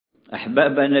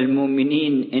أحبابنا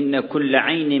المؤمنين إن كل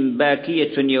عين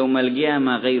باكية يوم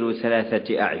القيامة غير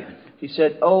 3 أعين. He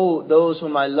said, "Oh, those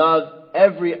whom I love,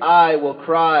 every eye will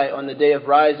cry on the day of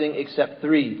rising except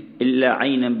 3. إلا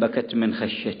عينا بكت من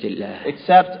خشية الله.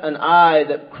 Except an eye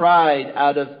that cried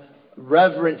out of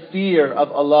reverent fear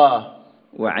of Allah.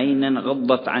 وعينا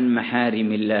غضت عن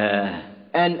محارم الله.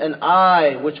 And an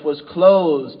eye which was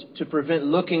closed to prevent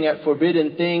looking at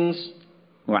forbidden things.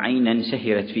 وعينا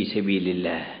سهرت في سبيل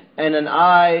الله. And an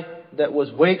eye that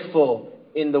was wakeful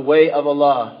in the way of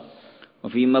Allah.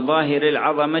 وفي مظاهر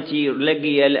العظمة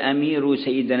لقي الأمير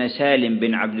سيدنا سالم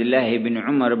بن عبد الله بن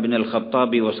عمر بن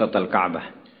الخطاب وسط الكعبة.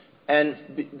 And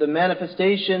the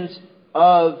manifestations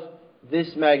of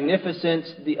this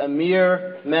magnificence, the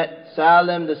Amir met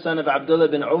Salim, the son of Abdullah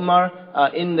bin Umar,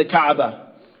 in the Kaaba.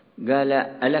 قال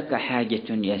ألك حاجة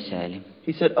يا سالم؟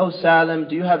 He said, "Oh Salim,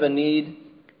 do you have a need?"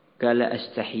 قال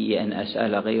أستحي أن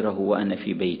أسأل غيره وأنا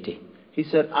في بيته. He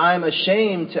said, "I'm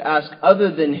ashamed to ask other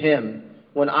than him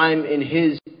when I'm in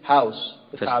his house,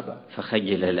 the Kaaba."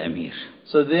 فخجل الأمير.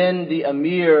 So then the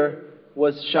Amir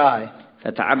was shy.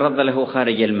 فتعرض له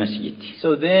خارج المسجد.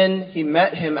 So then he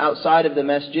met him outside of the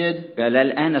masjid. قال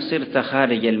الآن صرت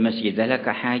خارج المسجد ألك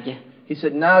حاجة؟ He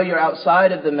said, "Now you're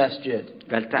outside of the masjid.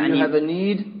 قال Do you have a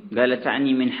need?" قال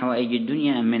تعني من حوائج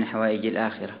الدنيا أم من حوائج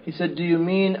الآخرة؟ He said, "Do you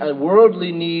mean a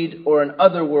worldly need or an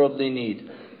otherworldly need?"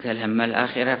 قال أما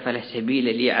الآخرة فلا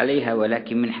سبيل لي عليها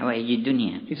ولكن من حوائج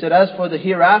الدنيا. He said, "As for the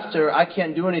hereafter, I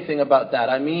can't do anything about that.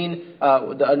 I mean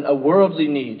a worldly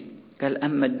need." قال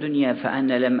أما الدنيا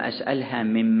فأنا لم أسألها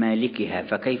من مالكها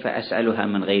فكيف أسألها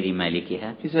من غير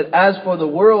مالكها؟ He said, "As for the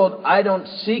world, I don't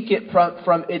seek it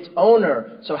from its owner.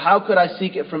 So how could I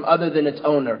seek it from other than its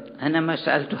owner?" أنا ما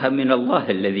سألتها من الله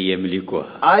الذي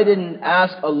يملكها. I didn't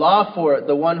ask Allah for it,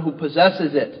 the one who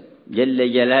possesses it.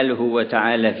 جل جلاله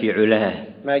وتعالى في علاه.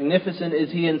 Magnificent is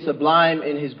He and sublime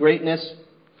in His greatness.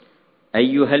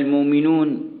 أيها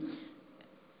المؤمنون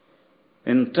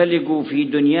انطلقوا في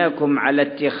دنياكم على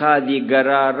اتخاذ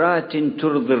قرارات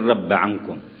ترضي الرب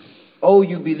عنكم. Oh,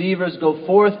 you believers, go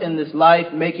forth in this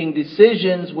life making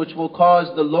decisions which will cause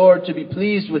the Lord to be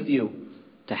pleased with you.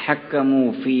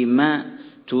 تحكموا فيما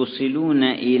توصلون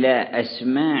إلى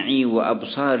أسماع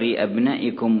وأبصار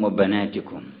أبنائكم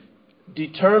وبناتكم.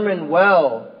 Determine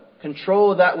well,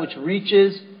 control that which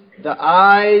reaches the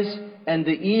eyes and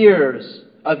the ears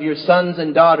of your sons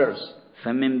and daughters.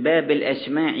 فمن باب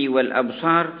الأسماع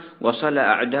والأبصار وصل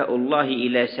أعداء الله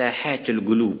إلى ساحات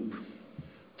القلوب.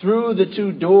 Through the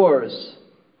 2 doors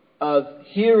of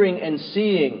hearing and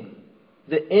seeing,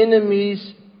 the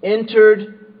enemies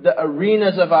entered the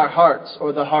arenas of our hearts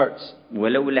or the hearts.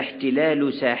 ولولا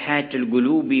احتلال ساحات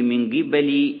القلوب من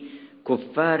قبل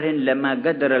كفار لما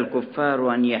قدر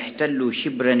الكفار أن يحتلوا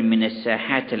شبرا من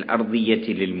الساحات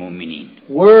الأرضية للمؤمنين.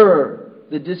 Were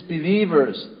the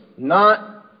disbelievers not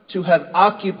to have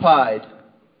occupied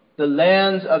the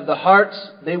lands of the hearts,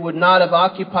 they would not have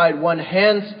occupied 1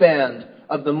 handspan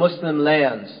of the Muslim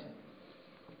lands.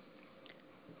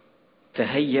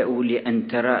 تهيئوا لأن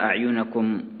ترى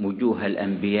أعينكم وجوه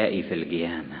الأنبياء في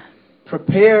القيامة.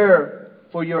 Prepare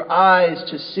for your eyes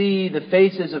to see the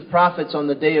faces of prophets on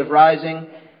the day of rising.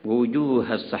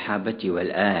 ووجوه الصحابة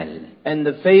والآل. And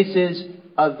the faces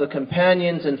of the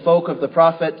companions and folk of the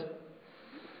Prophet.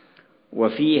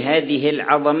 وفي هذه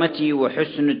العظمة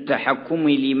وحسن التحكم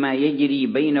لما يجري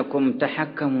بينكم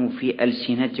تحكموا في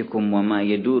ألسنتكم وما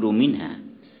يدور منها.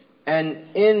 And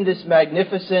in this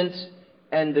magnificence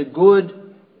and the good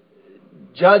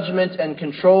judgment and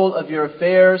control of your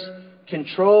affairs,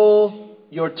 control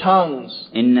your tongues.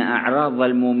 إن أعراض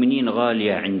المؤمنين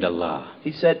غالية عند الله.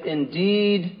 He said,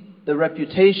 "Indeed, the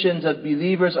reputations of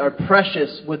believers are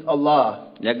precious with Allah."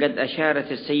 لقد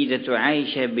أشارت السيدة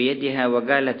عائشة بيدها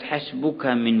وقالت حسبك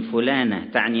من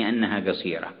فلانة تعني أنها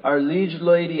قصيرة. Our liege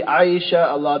lady Aisha,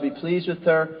 Allah be pleased with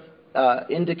her,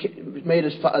 made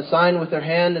a sign with her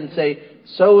hand and say,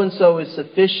 "So and so is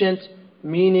sufficient,"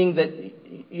 meaning that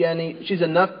she's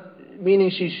enough,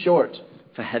 meaning she's short.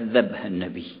 فهذبها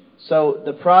النبي. So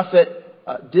the Prophet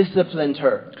disciplined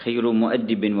her. خير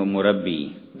مؤدب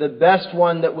ومربي. The best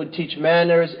one that would teach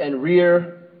manners and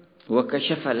rear.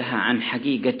 وكشف لها عن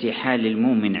حقيقة حال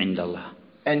المؤمن عند الله.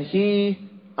 And he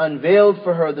unveiled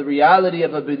for her the reality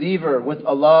of a believer with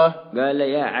Allah. قال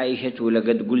يا عائشة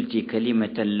لقد قلت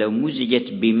كلمة لو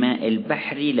مزجت بماء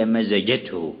البحر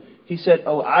لمزجته. He said,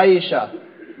 "Oh Aisha,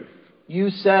 you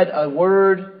said a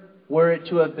word were it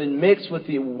to have been mixed with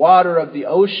the water of the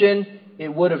ocean,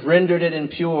 it would have rendered it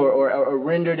impure or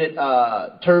rendered it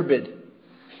turbid."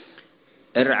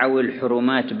 ارعوا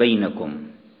الحرمات بينكم.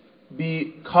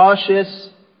 Be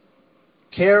cautious,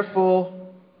 careful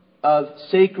of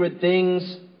sacred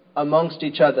things amongst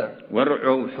each other.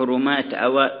 وارعوا حرمات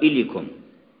أوائلكم.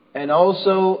 And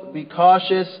also be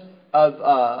cautious of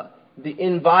the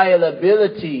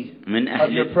inviolability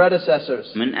of your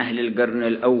predecessors. من أهل القرن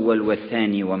الأول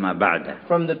والثاني وما بعده.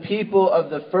 From the people of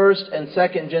the first and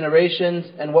second generations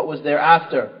and what was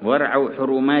thereafter. وارعوا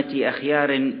حرمات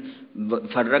أخيار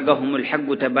فرقهم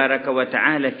الحق تبارك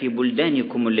وتعالى في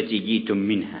بلدانكم التي جئتم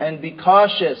منها. And be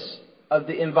cautious of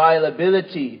the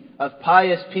inviolability of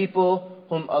pious people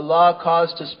whom Allah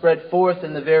caused to spread forth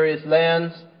in the various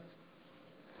lands.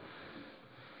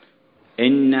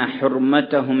 إن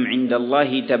حرمتهم عند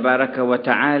الله تبارك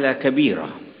وتعالى كبيرة.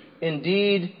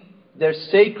 Indeed, their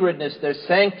sacredness, their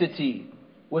sanctity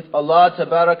with Allah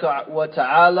tabaraka wa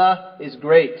ta'ala is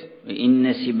great.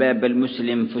 إن سباب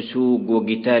المسلم فسوق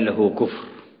وقتاله كفر.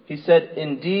 He said,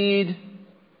 indeed,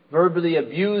 verbally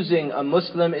abusing a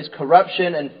Muslim is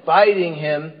corruption and fighting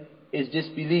him is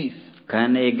disbelief.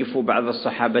 كان يقف بعض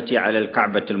الصحابة على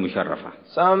الكعبة المشرفة.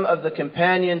 Some of the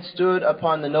companions stood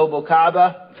upon the noble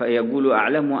Kaaba. فيقول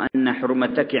أعلم أن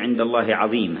حرمتك عند الله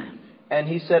عظيمة. And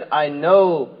he said, I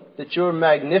know that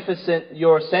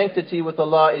your sanctity with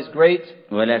Allah is great.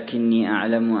 ولكني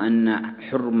أعلم أن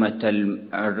حرمة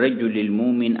الرجل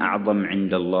المؤمن أعظم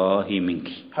عند الله منك.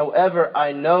 However,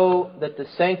 I know that the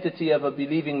sanctity of a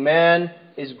believing man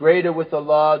is greater with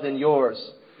Allah than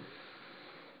yours.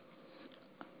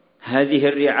 هذه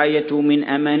الرعاية من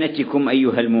أمانتكم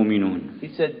أيها المؤمنون.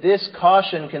 He said, this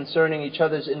caution concerning each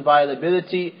other's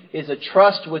inviolability is a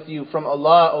trust with you from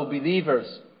Allah, O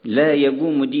believers. لا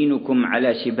يقوم دينكم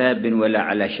على سباب ولا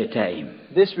على شتائم.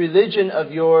 This religion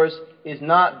of yours is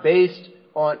not based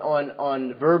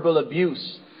on verbal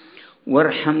abuse.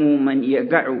 وارحموا من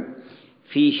يقع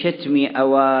في شتم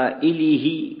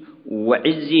أوائله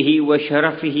وعزه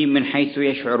وشرفه من حيث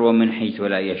يشعر ومن حيث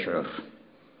لا يشعر.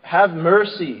 Have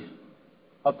mercy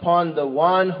upon the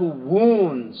one who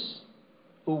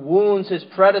wounds his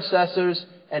predecessors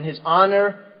and his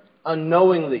honor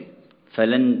unknowingly.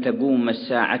 فلن تقوم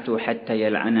الساعة حتى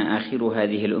يلعن آخر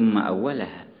هذه الأمة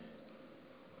أولها.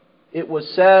 It was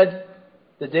said,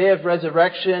 the day of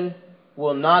resurrection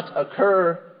will not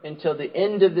occur until the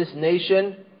end of this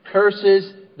nation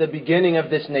curses the beginning of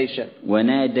this nation.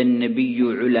 ونادى النبي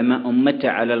علماء أمته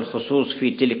على الخصوص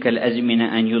في تلك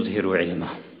الأزمنة أن يظهروا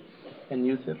علمهم.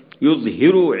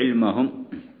 يظهروا علمهم.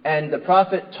 And the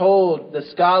Prophet told the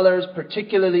scholars,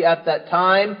 particularly at that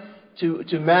time,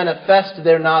 to manifest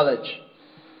their knowledge.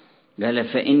 قال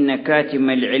فإن كاتم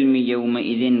العلم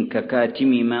يومئذ ككاتم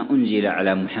ما أنزل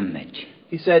على محمد.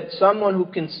 He said, someone who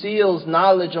conceals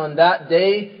knowledge on that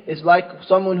day is like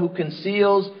someone who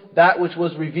conceals that which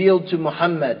was revealed to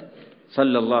Muhammad.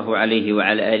 صلى الله عليه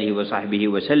وعلى آله وصحبه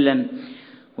وسلم.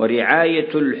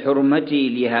 ورعاية الحرمة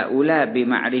لهؤلاء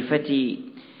بمعرفة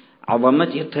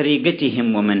عظمة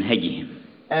طريقتهم ومنهجهم.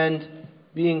 And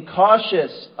being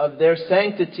cautious of their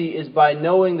sanctity is by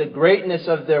knowing the greatness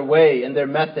of their way and their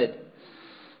method.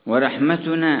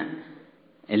 ورحمتنا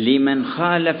لمن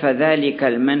خالف ذلك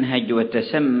المنهج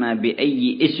وتسمى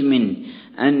بأي اسم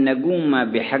أن نقوم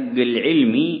بحق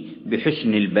العلم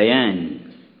بحسن البيان.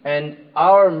 And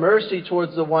our mercy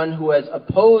towards the one who has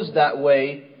opposed that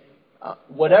way,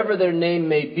 whatever their name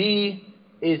may be,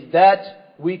 is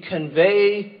that we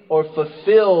convey or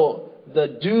fulfill the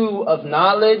due of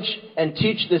knowledge and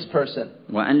teach this person.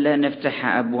 وأن لا نفتح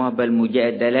أبواب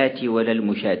المجادلات ولا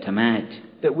المشاتمات.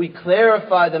 That we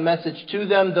clarify the message to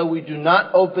them, though we do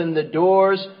not open the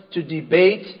doors to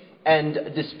debate and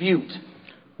dispute.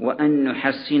 وأن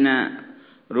نحسن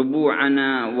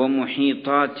ربوعنا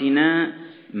ومحيطاتنا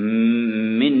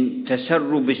من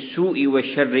تسرب السوء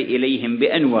والشر إليهم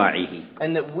بأنواعه.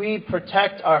 And that we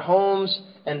protect our homes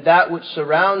and that which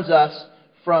surrounds us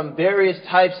from various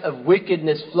types of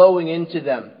wickedness flowing into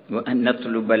them. وأن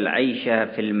نطلب العيش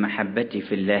في المحبة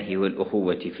في الله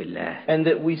والأخوة في الله. And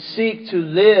that we seek to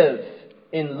live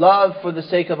in love for the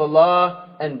sake of Allah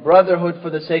and brotherhood for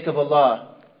the sake of Allah.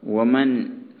 ومن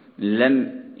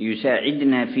لم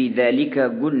يساعدنا في ذلك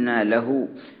قلنا له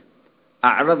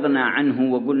أعرضنا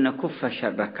عنه وقلنا كف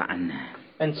شرك عنا.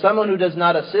 And someone who does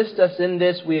not assist us in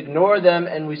this, we ignore them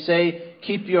and we say,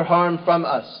 keep your harm from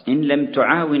us. إن لم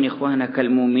تعاون إخوانك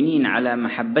المؤمنين على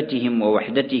محبتهم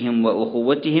ووحدتهم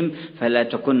وأخوتهم فلا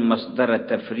تكن مصدر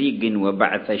تفريق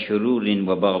وبعث شرور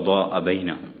وبغضاء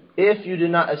بينهم. If you do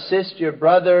not assist your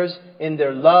brothers in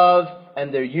their love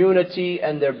and their unity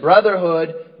and their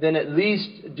brotherhood, then at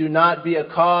least do not be a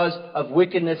cause of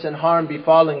wickedness and harm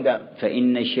befalling them.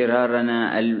 فإن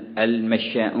شرارنا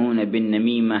المشاؤون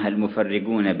بالنميمة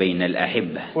المفرقون بين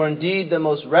الأحبة. For indeed the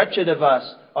most wretched of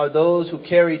us are those who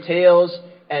carry tales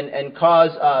and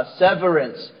cause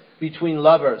severance between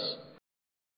lovers.